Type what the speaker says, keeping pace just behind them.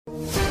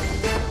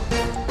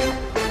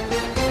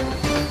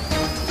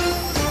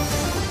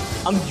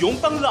ang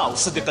iyong tanglaw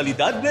sa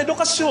dekalidad na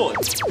edukasyon.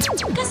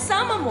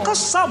 Kasama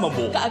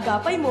mo.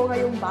 Kaagapay mo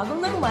ngayong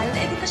bagong normal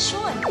na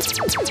edukasyon.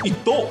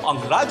 Ito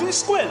ang Radyo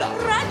Eskwela.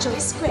 Radyo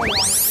Eskwela.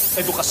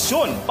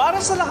 Edukasyon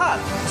para sa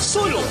lahat.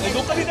 Sulong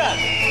edukalidad.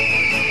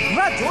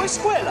 Radyo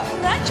Eskwela.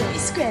 Radyo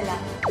Eskwela.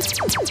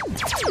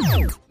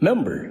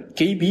 Member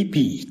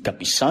KBP,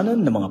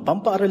 kapisanan ng mga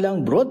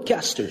pampaaralang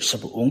broadcaster sa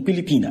buong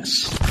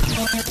Pilipinas.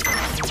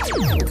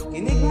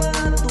 Kinig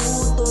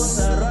matuto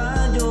sa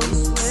Radyo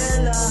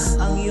Eskwela,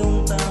 ang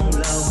iyong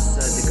tanglaw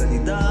sa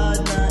dekalidad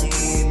na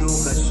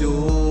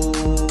edukasyon.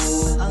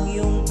 Ang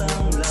iyong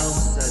tanglaw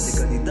sa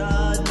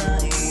dekalidad na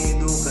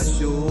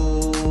edukasyon.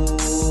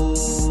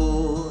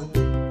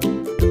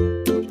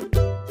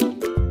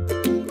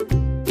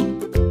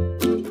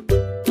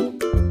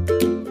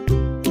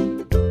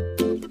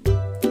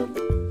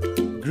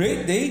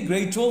 Great day,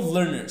 grade 12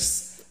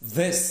 learners.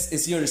 This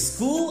is your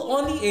school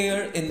on the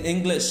air in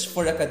English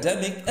for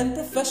academic and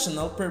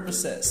professional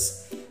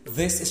purposes.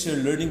 This is your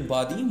learning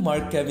buddy,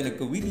 Mark Kevin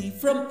Akawili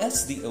from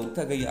SDO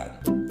Cagayan.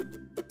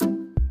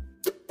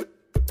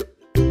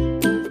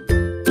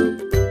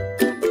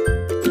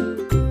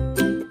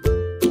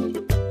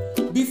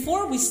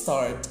 Before we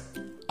start,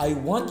 I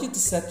want you to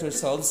set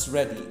yourselves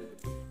ready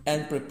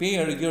and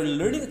prepare your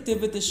learning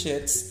activity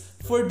sheets,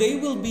 for they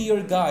will be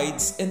your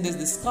guides in this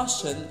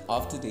discussion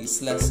of today's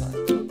lesson.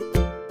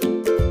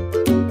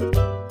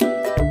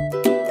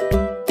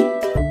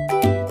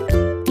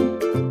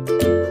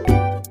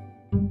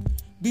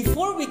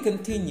 Before we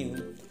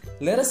continue,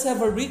 let us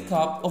have a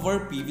recap of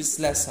our previous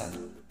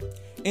lesson.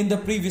 In the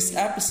previous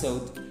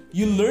episode,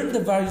 you learned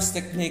the various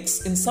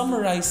techniques in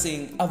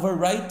summarizing a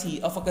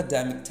variety of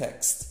academic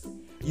texts.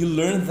 You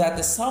learned that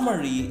a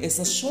summary is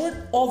a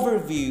short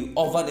overview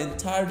of an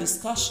entire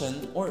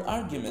discussion or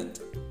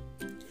argument.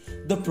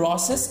 The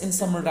process in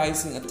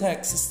summarizing a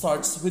text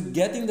starts with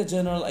getting the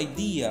general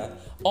idea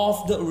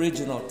of the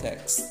original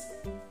text.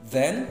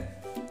 Then,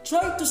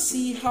 try to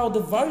see how the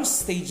various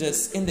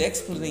stages in the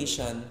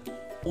explanation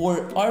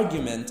or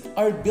argument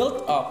are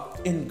built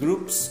up in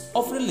groups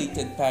of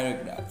related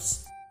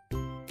paragraphs.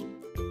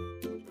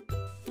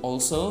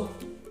 Also,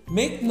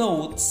 make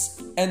notes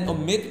and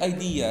omit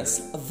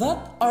ideas that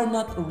are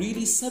not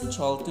really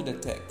central to the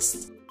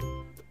text.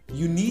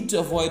 You need to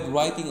avoid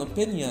writing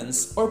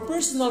opinions or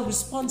personal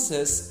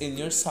responses in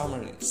your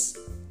summaries.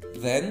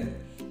 Then,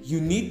 you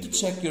need to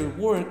check your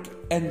work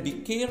and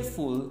be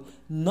careful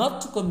not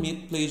to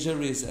commit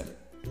plagiarism.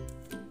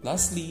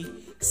 Lastly,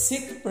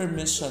 seek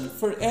permission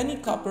for any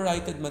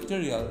copyrighted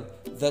material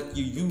that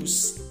you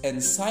use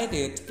and cite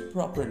it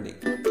properly.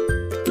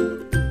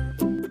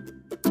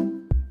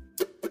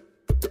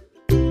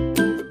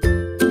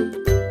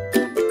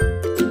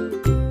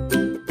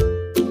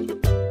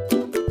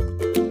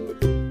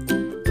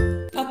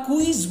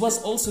 Was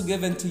also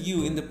given to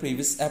you in the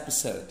previous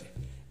episode.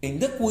 In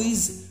the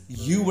quiz,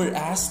 you were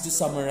asked to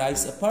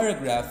summarize a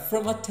paragraph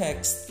from a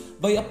text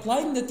by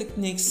applying the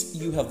techniques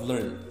you have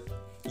learned.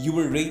 You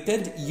were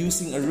rated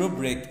using a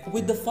rubric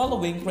with the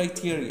following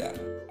criteria.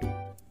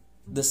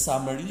 The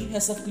summary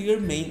has a clear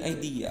main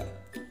idea.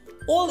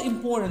 All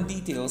important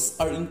details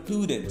are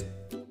included.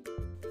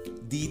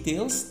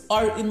 Details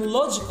are in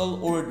logical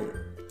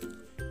order.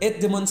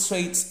 It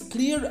demonstrates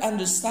clear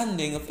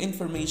understanding of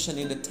information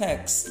in the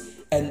text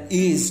and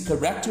is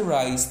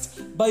characterized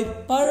by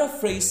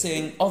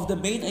paraphrasing of the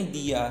main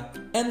idea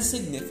and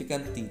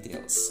significant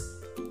details.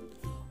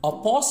 A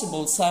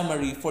possible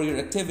summary for your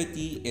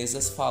activity is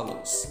as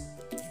follows.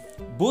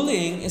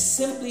 Bullying is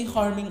simply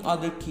harming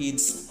other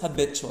kids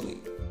habitually.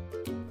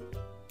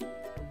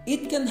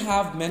 It can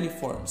have many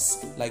forms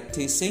like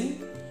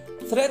teasing,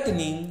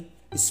 threatening,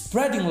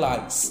 spreading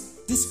lies,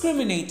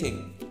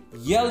 discriminating,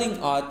 yelling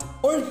at,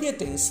 or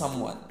hitting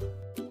someone.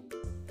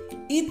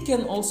 It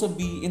can also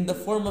be in the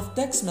form of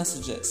text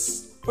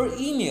messages or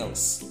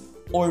emails,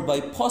 or by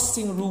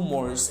posting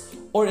rumors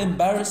or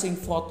embarrassing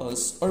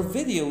photos or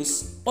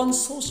videos on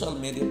social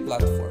media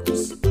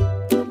platforms.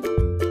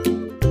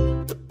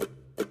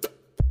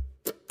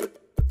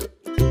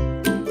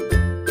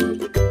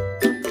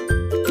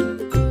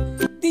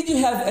 Did you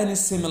have any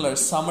similar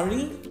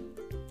summary?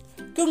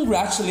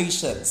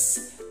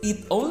 Congratulations!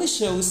 It only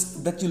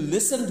shows that you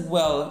listened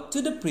well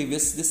to the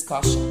previous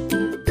discussion.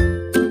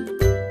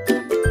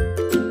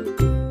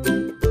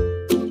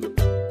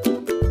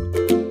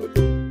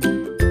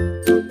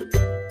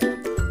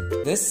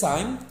 This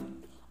time,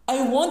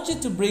 I want you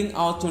to bring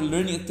out your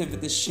learning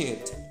activity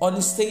sheet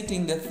on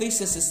stating the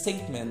thesis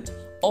statement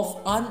of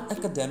an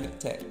academic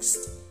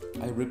text.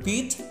 I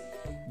repeat,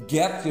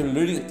 get your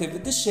learning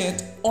activity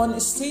sheet on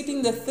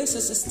stating the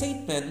thesis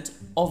statement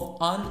of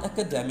an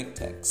academic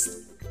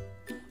text.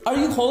 Are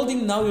you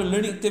holding now your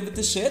learning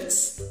activity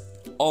sheets?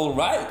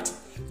 Alright,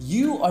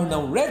 you are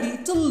now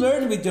ready to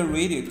learn with your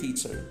radio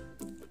teacher.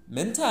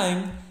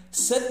 Meantime,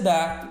 sit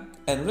back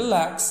and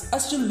relax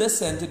as you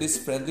listen to this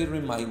friendly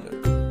reminder.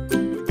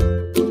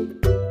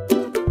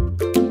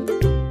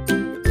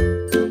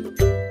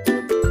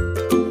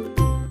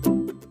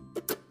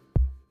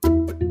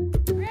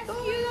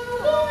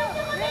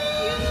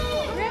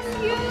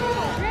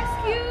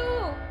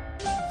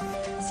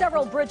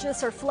 Several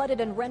bridges are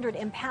flooded and rendered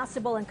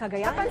impassable in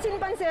Cagayan.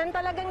 Kapansin-pansin,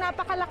 talagang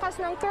napakalakas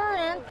ng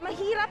current.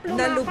 Mahirap lumakad.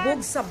 Nalubog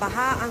sa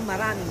baha ang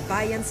maraming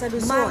bayan sa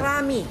Luzon.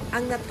 Marami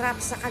ang natrap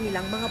sa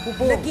kanilang mga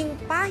bubong. Naging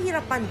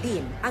pahirapan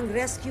din ang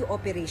rescue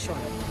operation.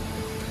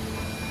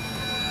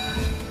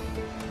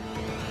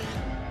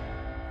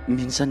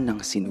 Minsan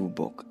nang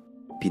sinubok,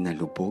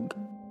 pinalubog,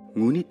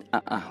 ngunit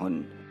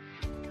aahon.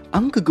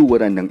 Ang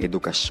kagawaran ng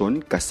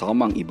edukasyon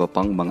kasama ang iba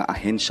pang mga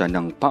ahensya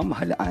ng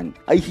pamahalaan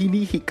ay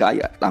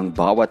hinihikayat ang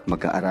bawat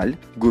mag-aaral,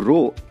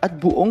 guro at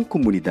buong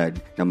komunidad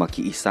na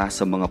makiisa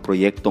sa mga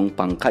proyektong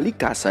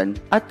pangkalikasan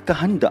at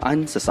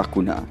kahandaan sa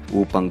sakuna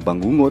upang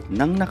bangungot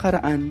ng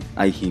nakaraan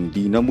ay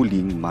hindi na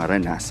muling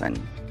maranasan.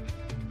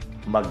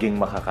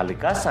 Maging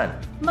makakalikasan,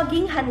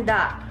 Maging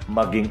handa.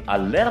 maging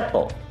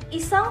alerto.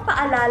 Isang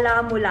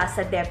paalala mula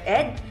sa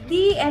DepEd,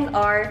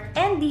 DENR,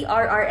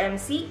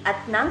 NDRRMC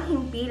at ng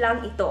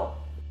himpilang ito.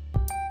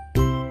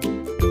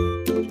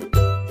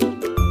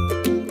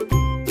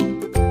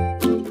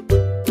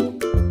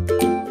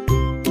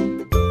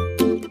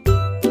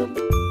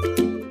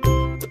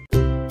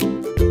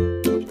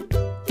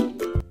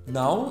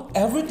 Now,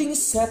 everything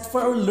is set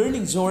for our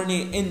learning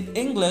journey in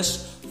English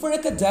for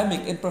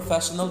academic and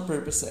professional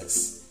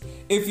purposes.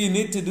 If you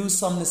need to do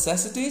some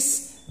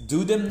necessities,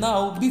 do them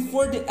now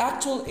before the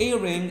actual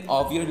airing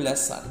of your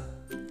lesson.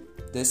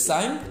 This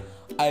time,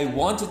 I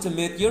wanted to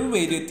meet your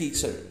radio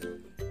teacher,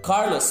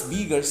 Carlos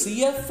B.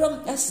 Garcia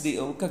from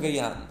SDO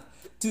Cagayan.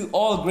 To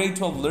all grade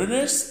 12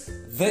 learners,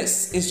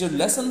 this is your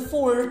lesson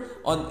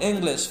 4 on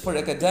English for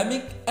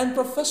academic and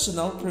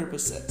professional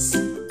purposes.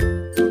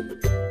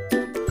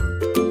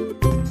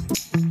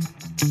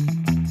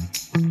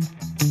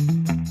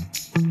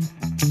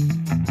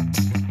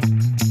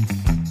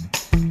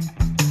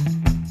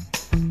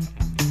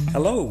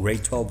 Hello,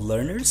 grade 12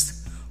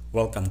 learners.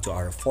 Welcome to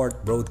our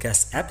 4th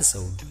broadcast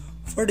episode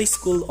for the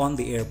School on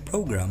the Air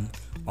program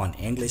on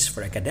English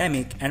for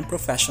academic and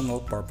professional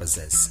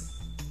purposes.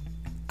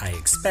 I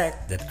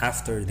expect that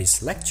after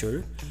this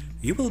lecture,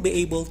 you will be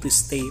able to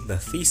state the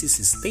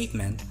thesis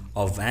statement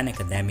of an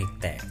academic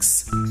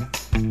text.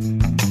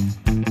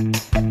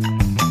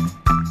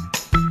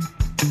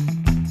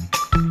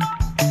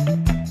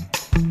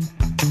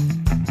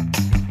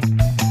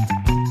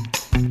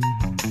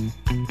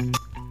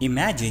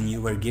 Imagine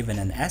you were given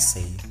an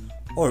essay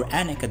or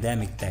an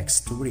academic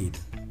text to read.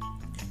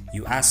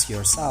 You ask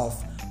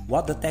yourself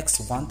what the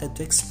text wanted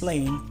to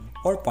explain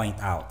or point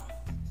out.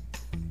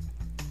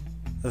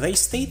 The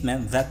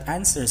statement that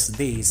answers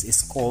this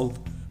is called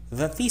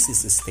the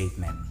thesis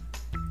statement.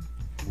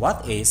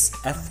 What is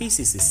a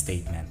thesis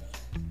statement?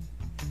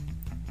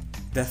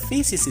 The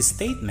thesis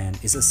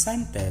statement is a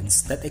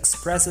sentence that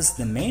expresses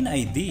the main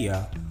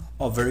idea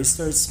of a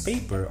research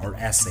paper or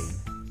essay.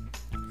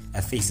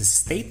 A thesis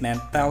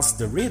statement tells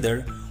the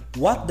reader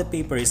what the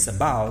paper is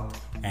about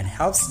and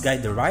helps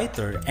guide the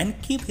writer and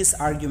keep his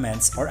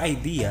arguments or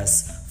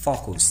ideas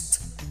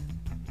focused.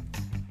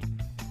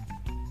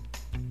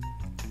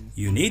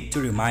 You need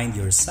to remind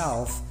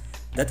yourself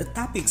that a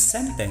topic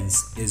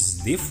sentence is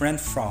different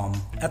from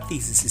a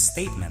thesis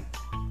statement.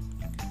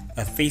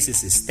 A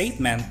thesis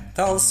statement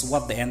tells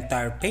what the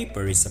entire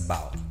paper is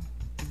about.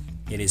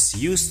 It is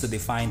used to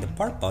define the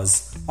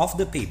purpose of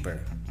the paper,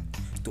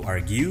 to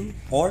argue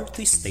or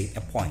to state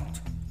a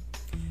point.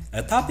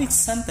 A topic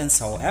sentence,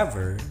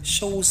 however,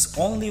 shows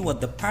only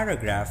what the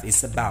paragraph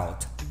is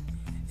about.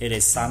 It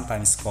is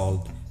sometimes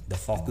called the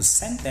focus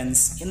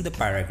sentence in the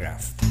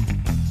paragraph.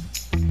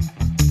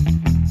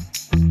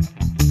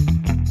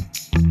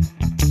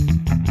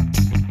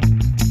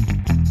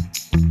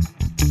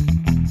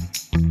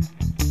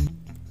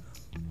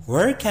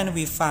 Where can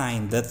we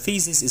find the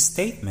thesis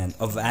statement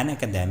of an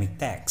academic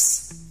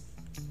text?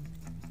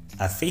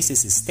 A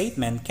thesis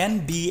statement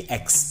can be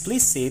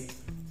explicit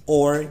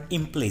or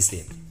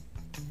implicit.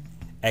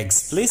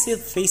 Explicit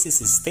thesis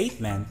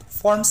statement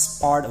forms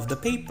part of the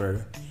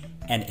paper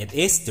and it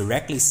is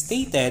directly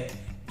stated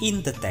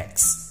in the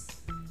text.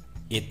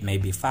 It may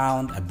be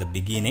found at the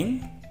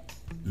beginning,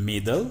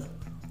 middle,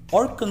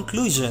 or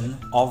conclusion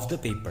of the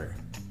paper.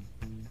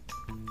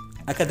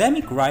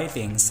 Academic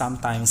writing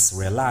sometimes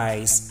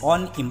relies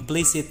on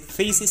implicit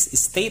thesis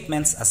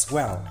statements as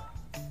well.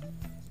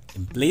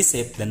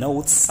 Implicit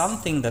denotes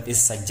something that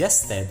is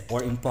suggested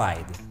or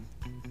implied.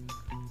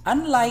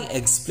 Unlike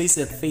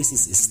explicit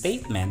thesis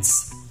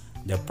statements,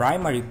 the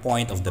primary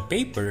point of the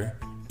paper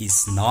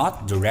is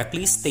not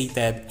directly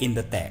stated in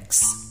the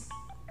text.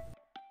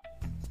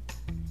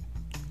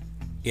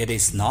 It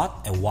is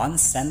not a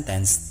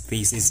one-sentence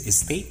thesis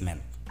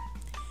statement.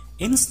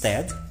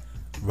 Instead,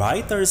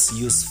 writers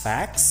use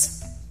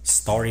facts,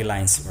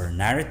 storylines or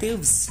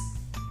narratives,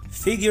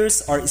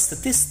 figures or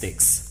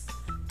statistics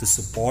to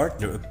support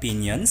their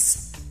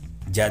opinions,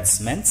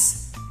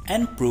 judgments,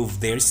 and prove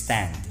their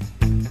stand.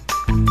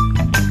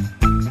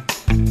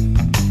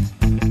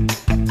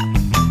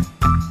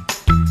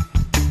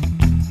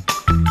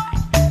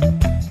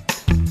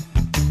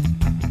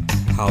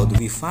 How do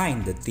we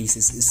find the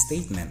thesis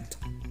statement?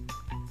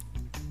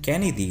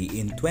 Kennedy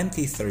in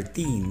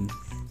 2013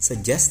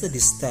 suggested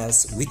is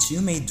tests which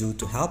you may do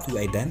to help you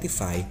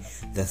identify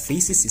the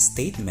thesis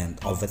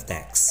statement of a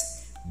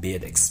text, be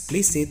it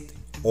explicit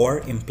or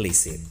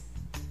implicit.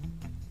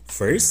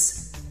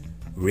 First,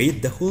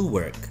 read the whole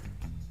work.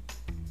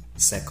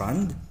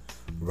 Second,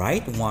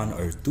 write 1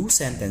 or 2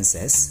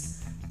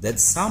 sentences that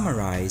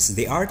summarize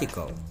the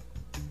article.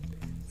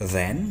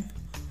 Then,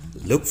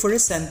 look for a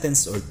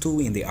sentence or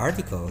 2 in the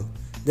article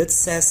that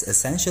says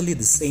essentially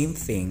the same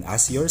thing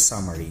as your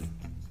summary.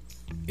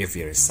 If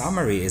your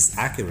summary is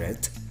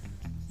accurate,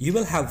 you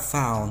will have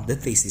found the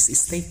thesis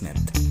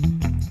statement.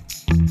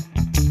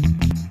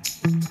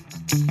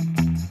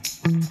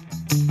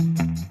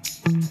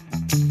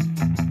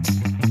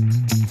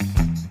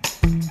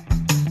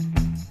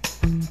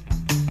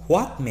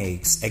 What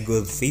makes a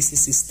good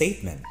thesis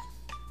statement?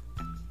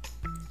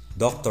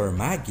 Dr.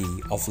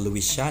 Maggie of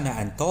Louisiana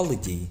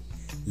Anthology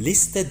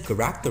listed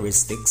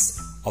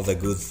characteristics of a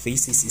good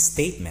thesis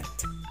statement.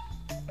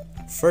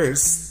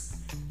 First,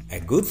 a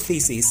good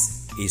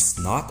thesis is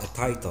not a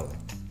title.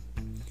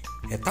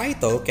 A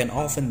title can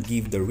often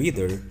give the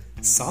reader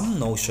some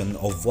notion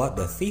of what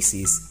the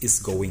thesis is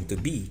going to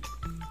be,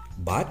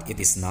 but it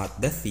is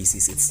not the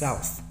thesis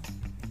itself.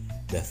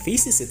 The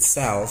thesis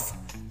itself,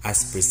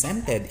 as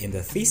presented in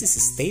the thesis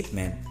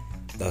statement,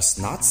 does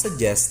not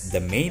suggest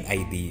the main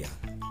idea.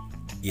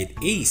 It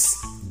is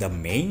the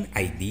main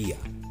idea.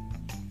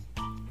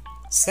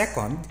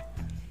 Second,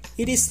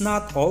 it is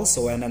not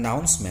also an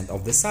announcement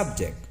of the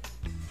subject.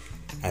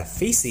 A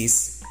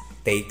thesis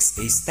takes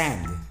a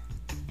stand.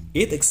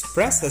 It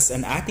expresses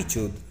an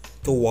attitude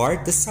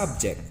toward the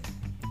subject.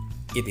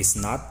 It is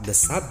not the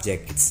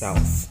subject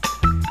itself.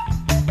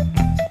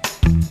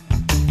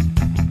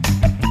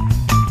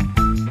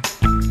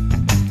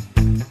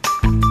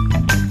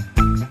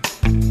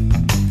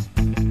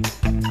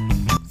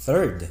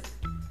 Third,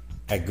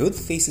 a good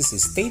thesis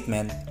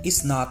statement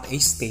is not a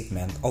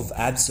statement of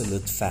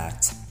absolute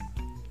fact.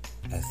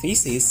 A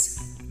thesis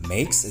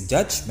makes a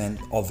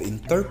judgment of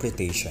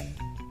interpretation.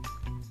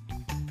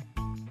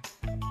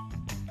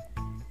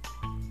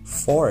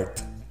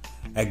 Fourth,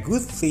 a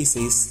good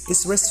thesis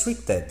is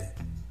restricted.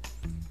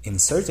 In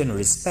certain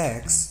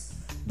respects,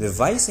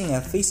 devising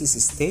a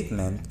thesis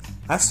statement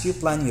as you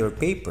plan your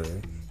paper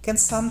can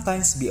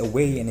sometimes be a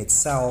way in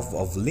itself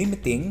of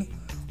limiting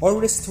or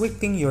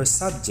restricting your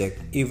subject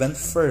even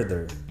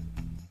further.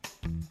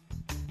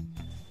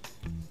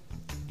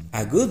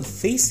 A good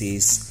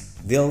thesis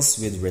deals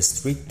with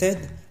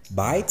restricted,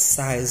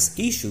 bite-sized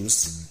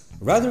issues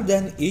rather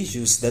than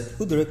issues that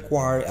would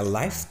require a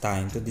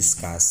lifetime to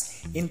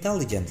discuss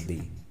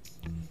intelligently.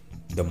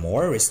 The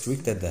more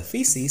restricted the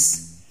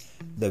thesis,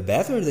 the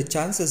better the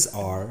chances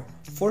are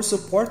for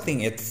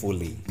supporting it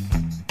fully.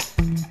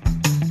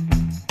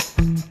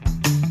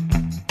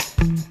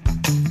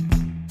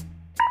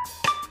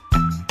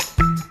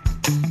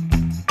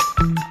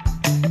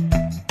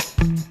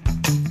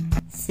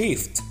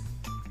 Fifth,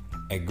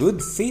 a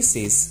good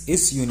thesis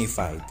is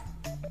unified.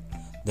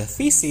 The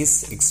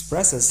thesis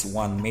expresses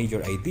one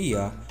major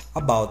idea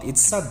about its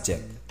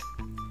subject.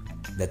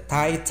 The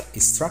tight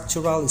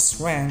structural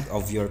strength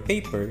of your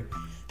paper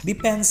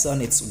depends on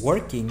its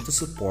working to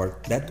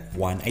support that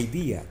one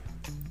idea.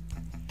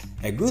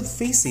 A good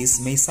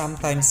thesis may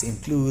sometimes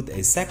include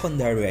a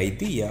secondary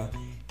idea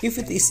if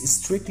it is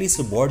strictly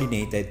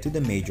subordinated to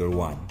the major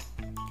one.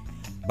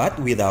 But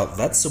without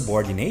that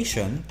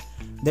subordination,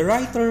 the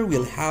writer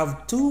will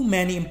have too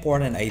many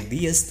important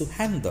ideas to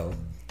handle,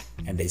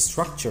 and the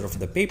structure of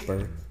the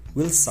paper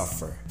will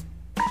suffer.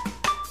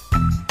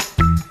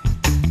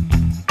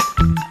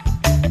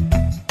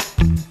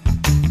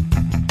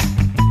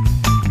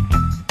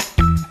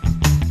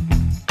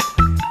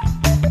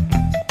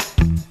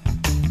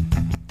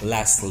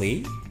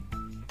 Lastly,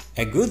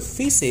 a good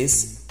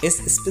thesis is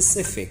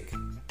specific.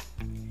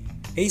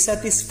 A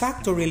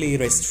satisfactorily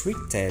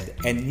restricted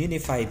and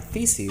unified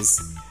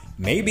thesis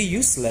may be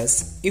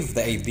useless if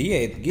the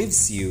idea it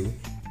gives you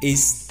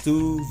is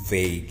too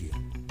vague.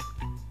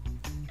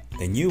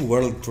 The New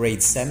World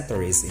Trade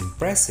Center is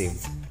impressive,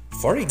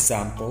 for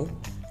example,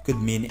 could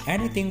mean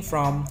anything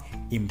from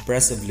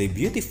impressively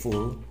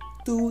beautiful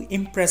to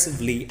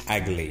impressively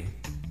ugly.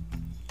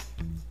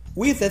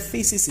 With a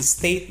thesis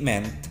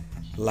statement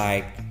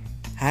like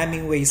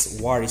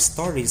Hemingway's war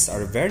stories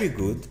are very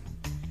good,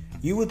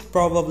 you would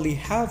probably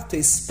have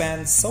to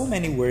spend so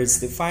many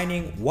words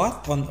defining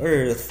what on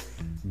earth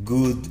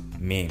good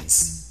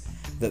means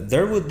that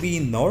there would be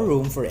no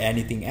room for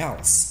anything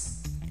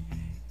else.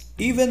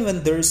 Even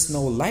when there's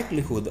no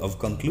likelihood of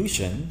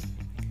conclusion,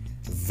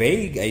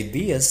 vague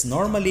ideas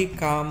normally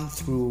come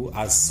through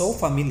as so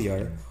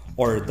familiar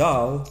or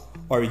dull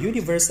or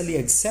universally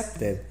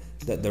accepted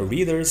that the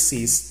reader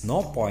sees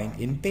no point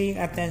in paying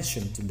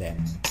attention to them.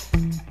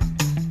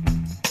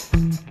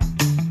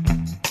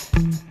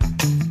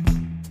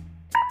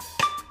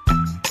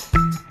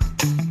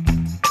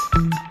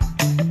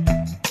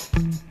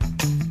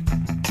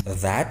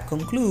 That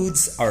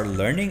concludes our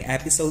learning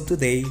episode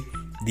today,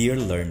 dear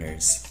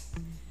learners.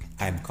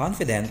 I'm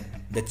confident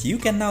that you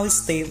can now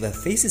state the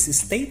thesis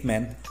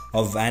statement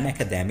of an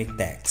academic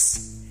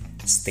text.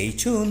 Stay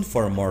tuned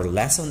for more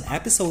lesson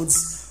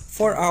episodes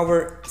for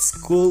our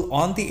School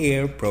on the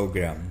Air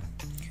program.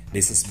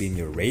 This has been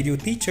your radio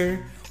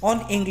teacher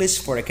on English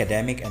for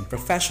academic and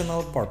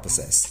professional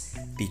purposes,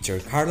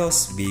 Teacher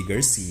Carlos B.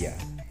 Garcia.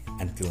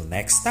 Until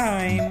next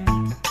time!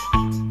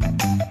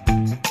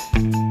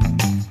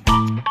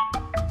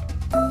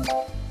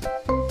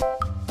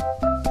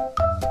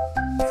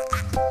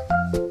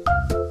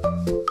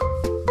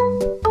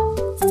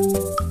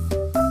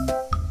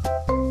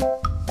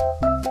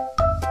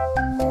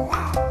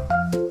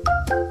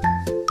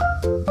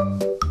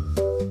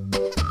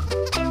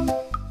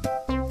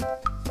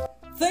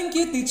 Thank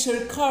you,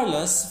 Teacher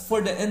Carlos,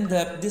 for the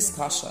in-depth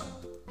discussion.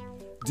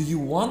 Do you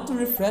want to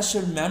refresh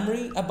your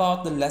memory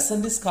about the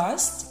lesson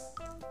discussed?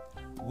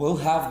 We'll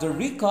have the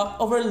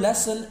recap of our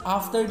lesson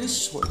after this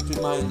short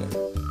reminder.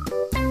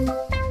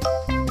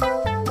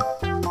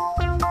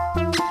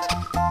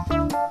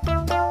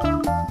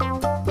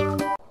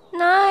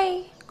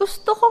 Nay,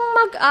 gusto kong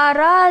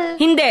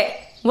mag-aral. Hindi,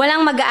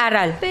 walang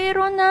mag-aaral.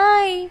 Pero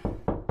Nay,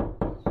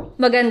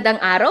 magandang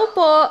araw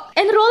po.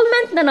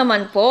 Enrollment na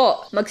naman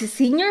po.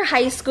 Magsi-senior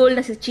high school na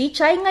si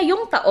Chichay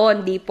ngayong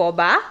taon, di po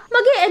ba?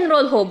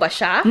 Mag-e-enroll ho ba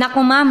siya? Naku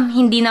ma'am,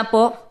 hindi na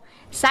po.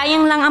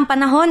 Sayang lang ang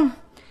panahon.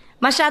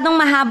 Masyadong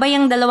mahaba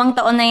yung 2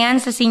 taon na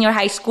yan sa senior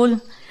high school.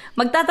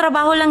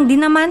 Magtatrabaho lang din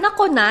naman.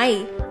 Nako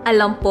Nay,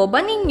 alam po ba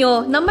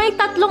ninyo na may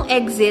 3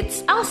 exits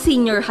ang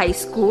senior high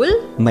school?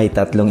 May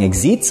 3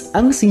 exits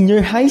ang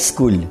senior high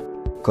school: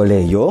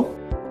 kolehiyo,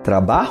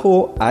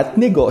 trabaho at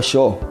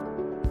negosyo.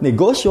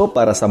 Negosyo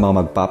para sa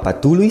mga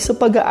magpapatuloy sa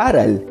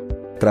pag-aaral,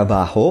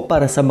 trabaho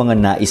para sa mga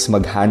nais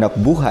maghanap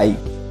buhay,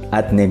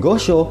 at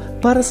negosyo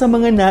para sa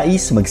mga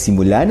nais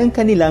magsimula ng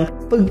kanilang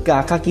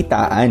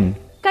pagkakakitaan.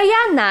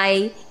 Kaya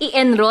Nay,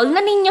 i-enroll na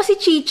ninyo si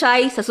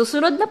Chichay sa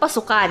susunod na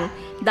pasukan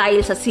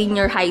dahil sa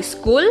senior high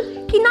school,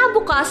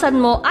 kinabukasan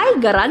mo ay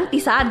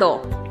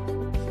garantisado.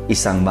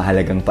 Isang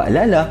mahalagang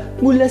paalala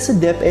mula sa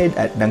DepEd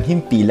at ng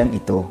himpilang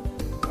ito.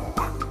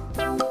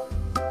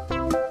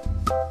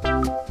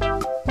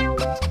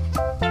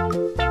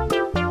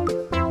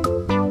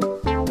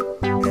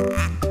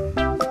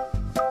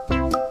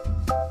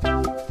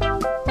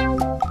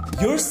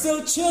 You're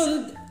still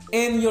tuned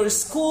in your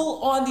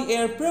School on the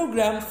Air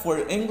program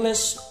for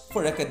English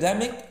for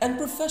academic and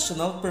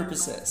professional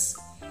purposes.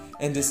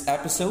 In this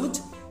episode,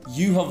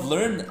 you have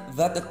learned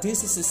that a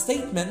thesis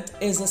statement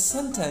is a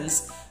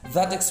sentence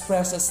that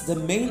expresses the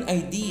main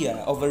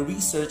idea of a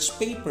research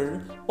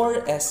paper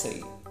or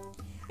essay.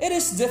 It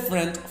is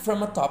different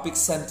from a topic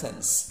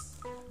sentence.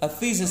 A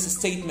thesis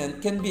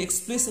statement can be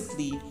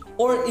explicitly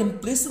or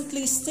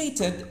implicitly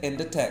stated in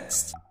the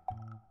text.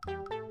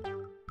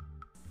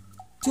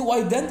 To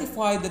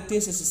identify the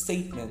thesis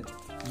statement,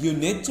 you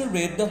need to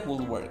read the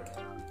whole work.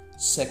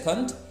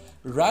 Second,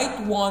 write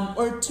 1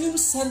 or 2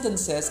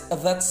 sentences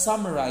that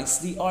summarize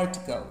the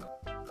article.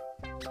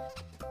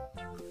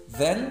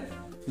 Then,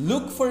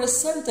 look for a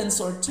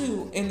sentence or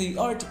 2 in the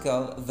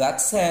article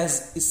that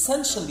says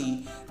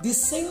essentially the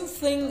same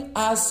thing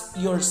as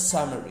your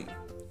summary.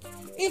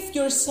 If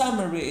your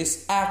summary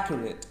is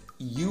accurate,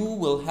 you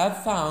will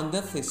have found the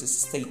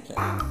thesis statement.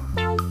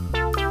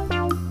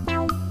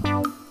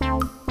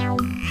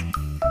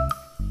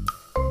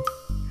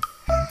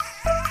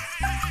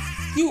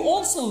 You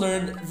also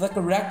learned the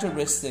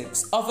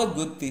characteristics of a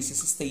good thesis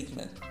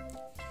statement.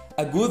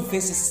 A good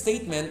thesis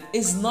statement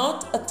is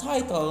not a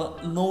title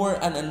nor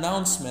an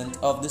announcement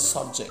of the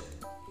subject.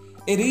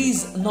 It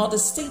is not a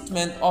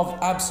statement of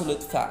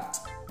absolute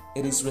fact.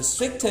 It is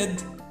restricted,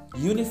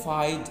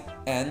 unified,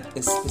 and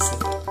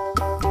specific.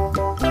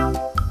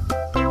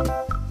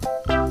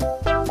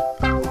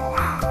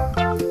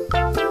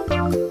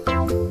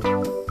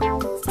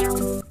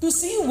 To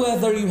see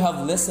whether you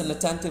have listened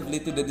attentively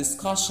to the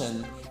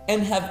discussion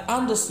and have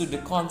understood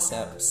the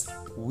concepts,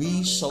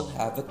 we shall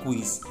have a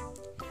quiz.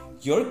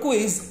 Your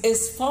quiz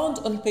is found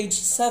on page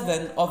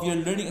 7 of your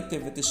learning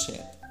activity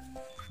sheet.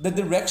 The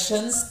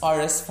directions are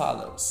as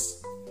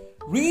follows.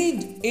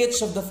 Read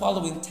each of the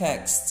following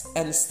texts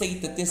and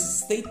state the thesis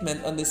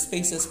statement on the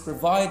spaces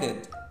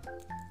provided.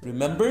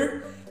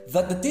 Remember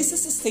that the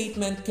thesis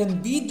statement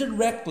can be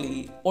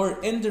directly or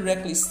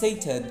indirectly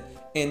stated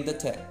in the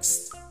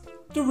text.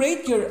 To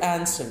rate your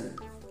answer,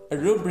 a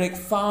rubric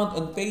found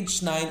on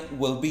page 9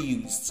 will be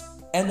used,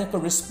 and a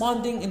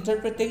corresponding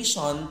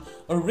interpretation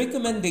or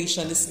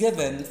recommendation is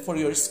given for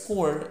your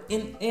score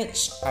in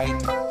each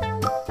item.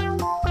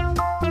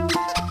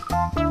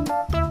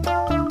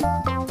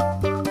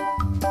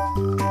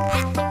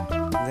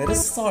 Let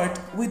us start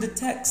with the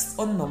text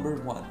on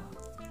number 1.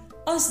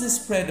 As the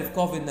spread of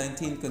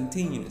COVID-19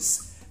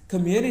 continues,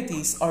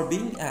 communities are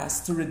being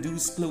asked to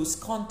reduce close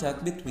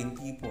contact between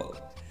people.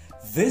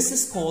 This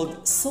is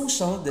called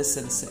social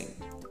distancing,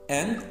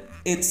 and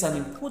it's an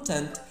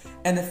important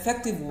and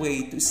effective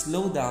way to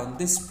slow down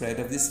the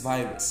spread of this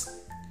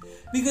virus.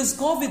 Because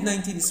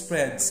COVID-19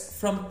 spreads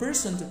from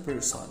person to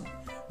person,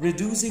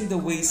 reducing the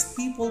ways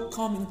people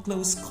come in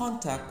close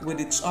contact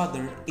with each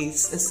other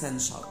is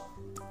essential.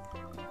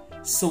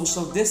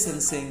 Social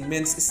distancing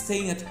means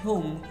staying at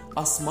home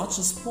as much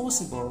as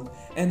possible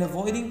and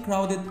avoiding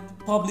crowded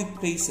public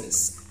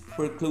places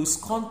where close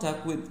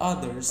contact with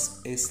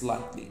others is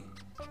likely.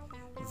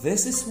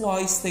 This is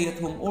why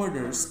stay-at-home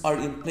orders are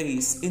in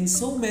place in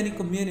so many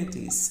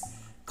communities,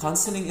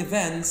 canceling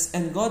events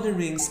and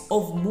gatherings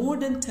of more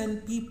than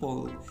 10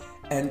 people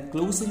and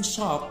closing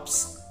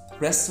shops,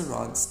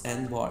 restaurants,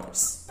 and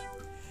bars.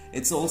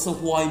 It's also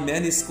why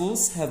many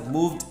schools have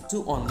moved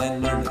to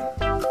online learning.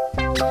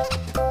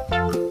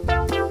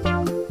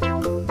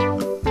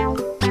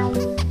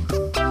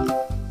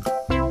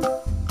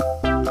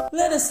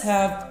 Let us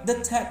have the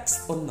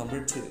text on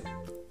number 2.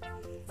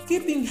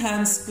 Keeping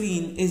hands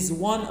clean is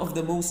one of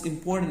the most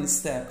important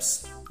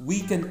steps we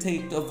can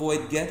take to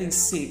avoid getting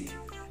sick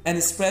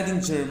and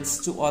spreading germs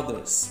to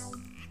others.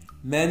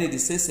 Many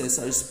diseases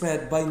are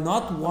spread by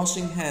not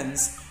washing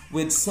hands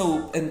with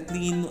soap and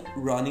clean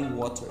running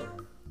water.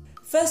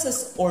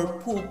 Feces or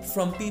poop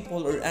from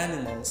people or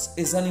animals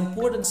is an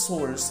important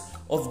source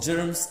of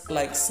germs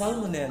like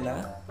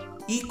Salmonella,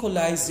 E.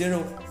 coli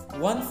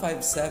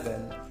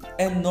 0157,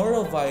 and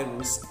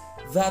norovirus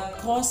that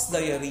cause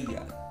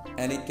diarrhea,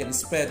 and it can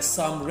spread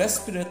some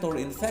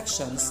respiratory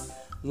infections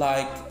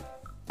like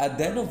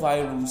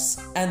adenovirus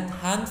and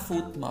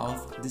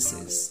hand-foot-mouth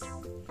disease.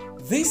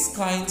 These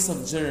kinds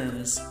of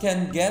germs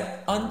can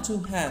get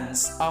onto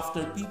hands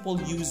after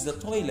people use the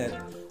toilet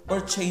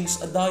or change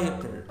a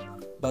diaper,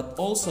 but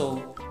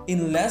also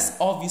in less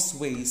obvious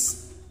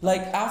ways,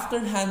 like after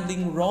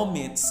handling raw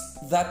meats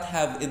that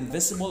have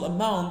invisible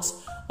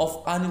amounts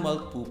of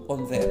animal poop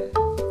on them.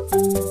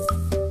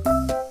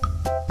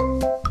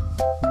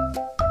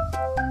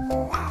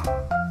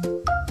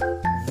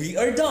 We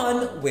are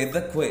done with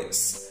the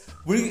quiz.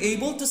 Were you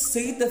able to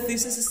state the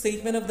thesis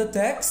statement of the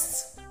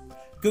text?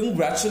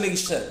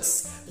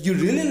 Congratulations! You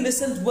really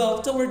listened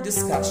well to our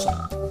discussion.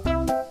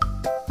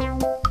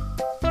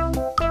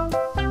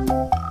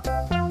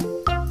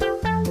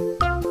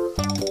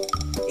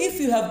 If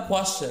you have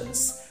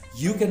questions,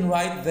 you can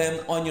write them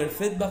on your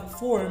feedback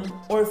form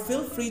or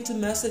feel free to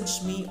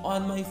message me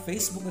on my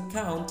Facebook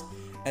account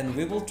and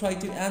we will try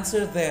to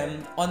answer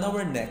them on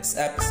our next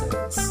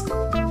episodes.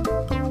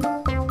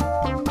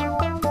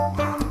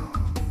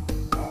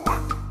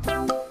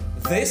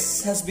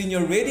 This has been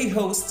your radio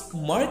host,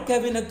 Mark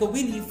Kevin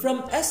Agkawili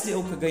from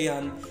SDO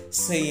Cagayan,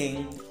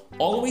 saying,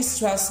 always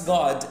trust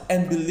God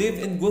and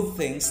believe in good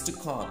things to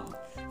come.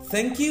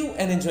 Thank you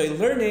and enjoy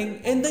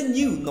learning in the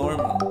new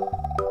normal.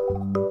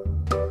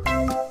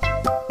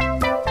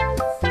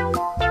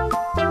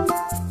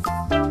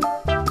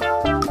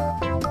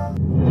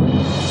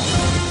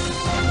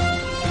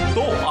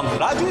 Ito ang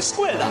Radyo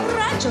Eskwela.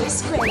 Radyo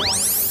Eskwela.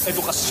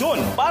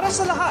 Edukasyon para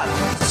sa lahat.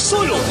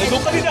 Sulong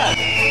edukalidad.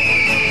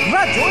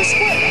 Radyo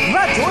Eskwela.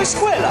 Radyo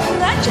Eskwela.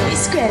 Radyo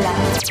Eskwela.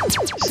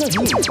 Sa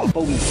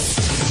Himpapawid.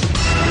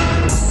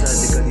 Sa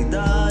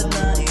dekalidad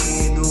na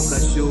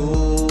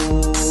edukasyon.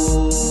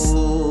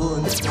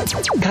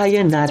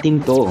 Kaya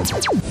natin to.